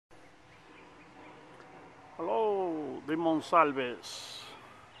de Monsalves.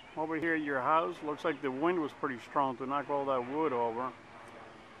 Over here at your house, looks like the wind was pretty strong to knock all that wood over.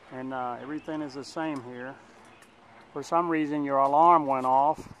 And everything is the same here. For some reason, your alarm went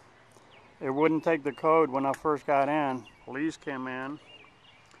off. It wouldn't take the code when I first got in. Police came in,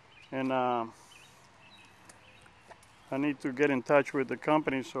 and I need to get in touch with the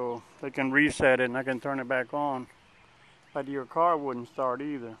company so they can reset it and I can turn it back on. But your car wouldn't start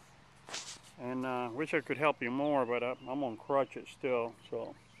either. And I wish I could help you more, but I'm on crutches still,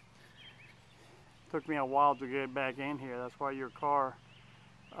 so it took me a while to get back in here. That's why your car,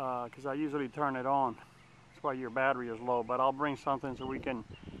 because I usually turn it on. That's why your battery is low, but I'll bring something so we can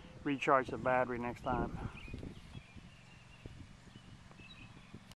recharge the battery next time.